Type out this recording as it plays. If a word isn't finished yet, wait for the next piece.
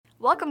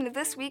Welcome to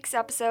this week's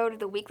episode of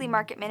the Weekly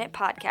Market Minute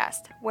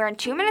podcast, where in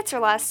 2 minutes or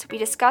less, we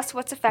discuss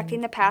what's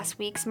affecting the past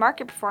week's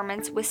market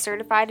performance with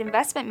certified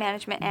investment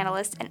management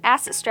analyst and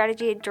asset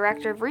strategy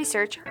director of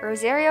research,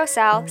 Rosario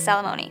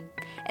Salamone.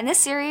 In this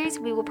series,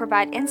 we will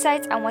provide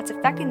insights on what's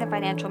affecting the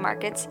financial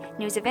markets,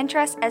 news of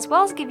interest, as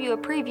well as give you a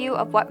preview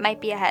of what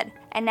might be ahead.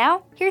 And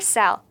now, here's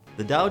Sal.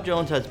 The Dow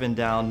Jones has been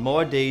down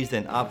more days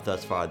than up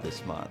thus far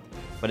this month,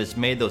 but it's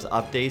made those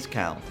up days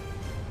count.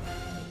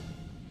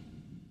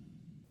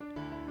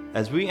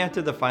 As we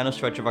enter the final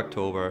stretch of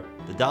October,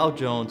 the Dow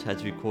Jones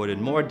has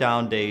recorded more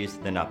down days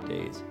than up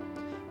days.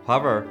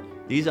 However,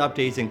 these up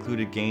days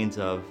included gains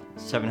of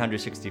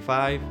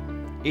 765,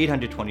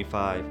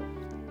 825,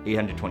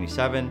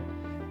 827,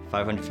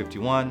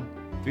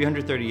 551,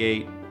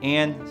 338,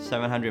 and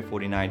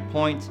 749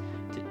 points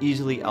to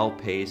easily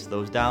outpace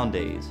those down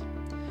days.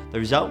 The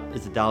result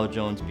is the Dow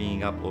Jones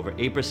being up over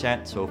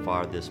 8% so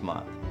far this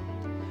month.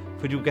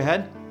 If we look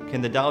ahead,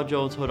 can the Dow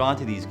Jones hold on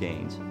to these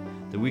gains?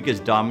 The week is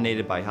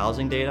dominated by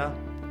housing data,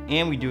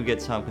 and we do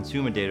get some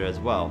consumer data as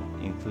well,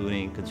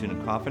 including consumer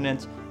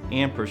confidence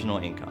and personal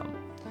income.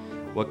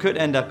 What could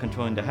end up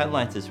controlling the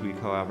headlines this week,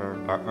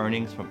 however, are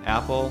earnings from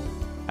Apple,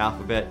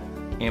 Alphabet,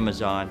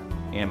 Amazon,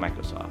 and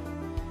Microsoft.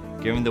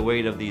 Given the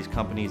weight of these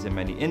companies in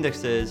many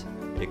indexes,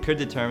 it could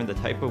determine the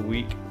type of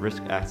weak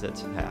risk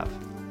assets have.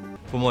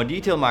 For more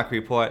detailed market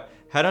report,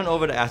 head on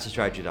over to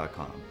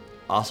ASFG.com.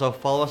 Also,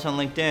 follow us on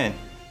LinkedIn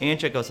and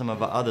check out some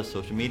of our other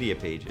social media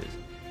pages.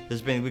 This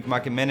has been the Week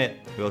Market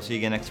Minute. We'll see you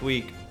again next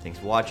week. Thanks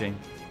for watching.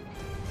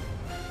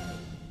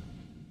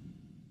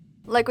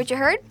 Like what you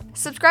heard?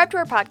 Subscribe to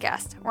our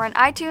podcast. We're on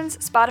iTunes,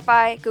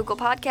 Spotify, Google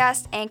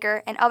Podcasts,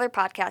 Anchor, and other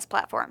podcast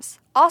platforms.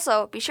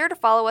 Also, be sure to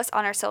follow us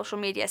on our social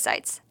media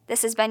sites.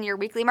 This has been your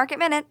Weekly Market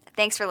Minute.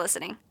 Thanks for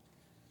listening.